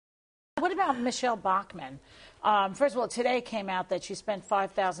What about Michele Bachmann? First of all, today came out that she spent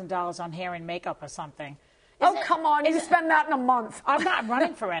 $5,000 on hair and makeup or something. Come on, you spend that in a month. I'm not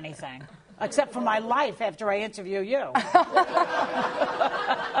running for anything, except for my life after I interview you.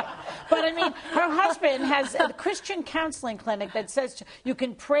 But, I mean, her husband has a Christian counseling clinic that says you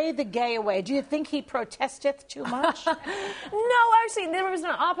can pray the gay away. Do you think he protesteth too much? No, actually, there was an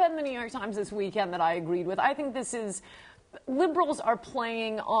op-ed in the New York Times this weekend that I agreed with. I think this is... Liberals are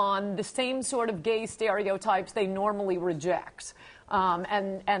playing on the same sort of gay stereotypes they normally reject.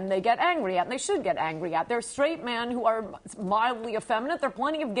 And they get angry at, and they should get angry at. There are straight men who are mildly effeminate. There are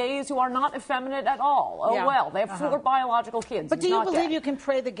plenty of gays who are not effeminate at all. Oh, yeah. Well, they have 4 biological kids. But do you believe you can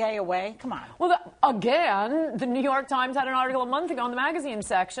pray the gay away? Come on. Well, again, the New York Times had an article a month ago in the magazine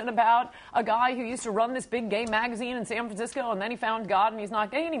section about a guy who used to run this big gay magazine in San Francisco, and then he found God, and he's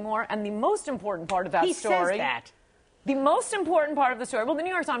not gay anymore. And the most important part of that story... He says that. The most important part of the story, well, the New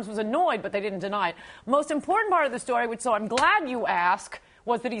York Times was annoyed, but they didn't deny it. Most important part of the story, which so I'm glad you asked,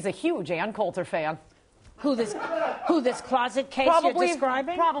 was that he's a huge Ann Coulter fan. Who this closet case you're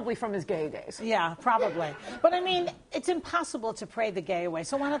describing? Probably from his gay days. Yeah, probably. But, I mean, it's impossible to pray the gay away,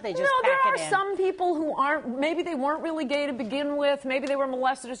 so why don't they just pack it in? No, there are some people who aren't, maybe they weren't really gay to begin with, maybe they were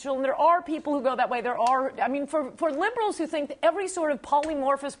molested as children. There are people who go that way. There are, I mean, for liberals who think that every sort of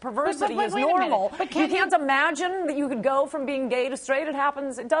polymorphous perversity is normal, but you can't imagine that you could go from being gay to straight. It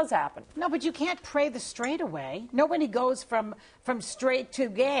happens, it does happen. No, but you can't pray the straight away. Nobody goes from straight to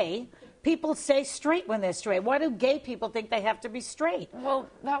gay. People say straight when they're straight. Why do gay people think they have to be straight? Well,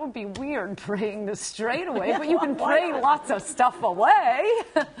 that would be weird, praying the straight away, but you can pray lots of stuff away.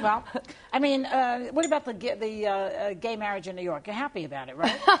 Well, I mean, what about the gay marriage in New York? You're happy about it,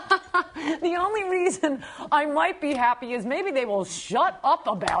 right? The only reason I might be happy is maybe they will shut up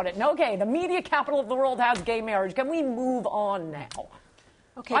about it. Okay, the media capital of the world has gay marriage. Can we move on now?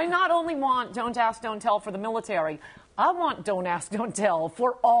 Okay. I not only want don't ask, don't tell for the military, I want don't ask, don't tell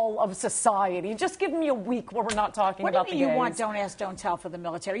for all of society. Just give me a week where we're not talking about the gays. What do you mean you want don't ask, don't tell for the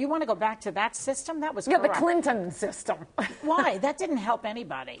military? You want to go back to that system? That was corrupt. Yeah, the Clinton system. Why? That didn't help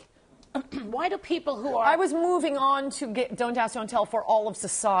anybody. Why do people who are... I was moving on to get don't ask, don't tell for all of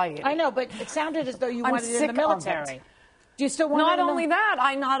society. I know, but it sounded as though you wanted it in the military. Do you still want Not only that,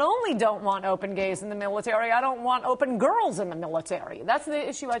 I not only don't want open gays in the military, I don't want open girls in the military. That's the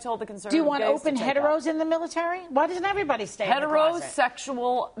issue I told the conservative. Do you want gays open heteros in the military? Why doesn't everybody stay in the closet?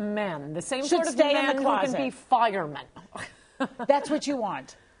 Heterosexual men. The same sort of men who can be firemen. That's what you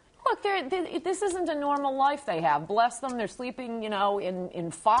want. Look, this isn't a normal life they have. Bless them. They're sleeping, you know, in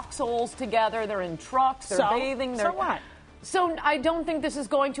foxholes together. They're in trucks. They're bathing. So what? So I don't think this is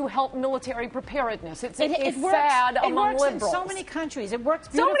going to help military preparedness. It's a fad among liberals. It works in so many countries. It works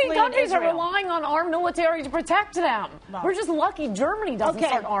beautifully So many countries in are relying on our military to protect them. No. We're just lucky Germany doesn't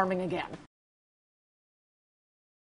start arming again.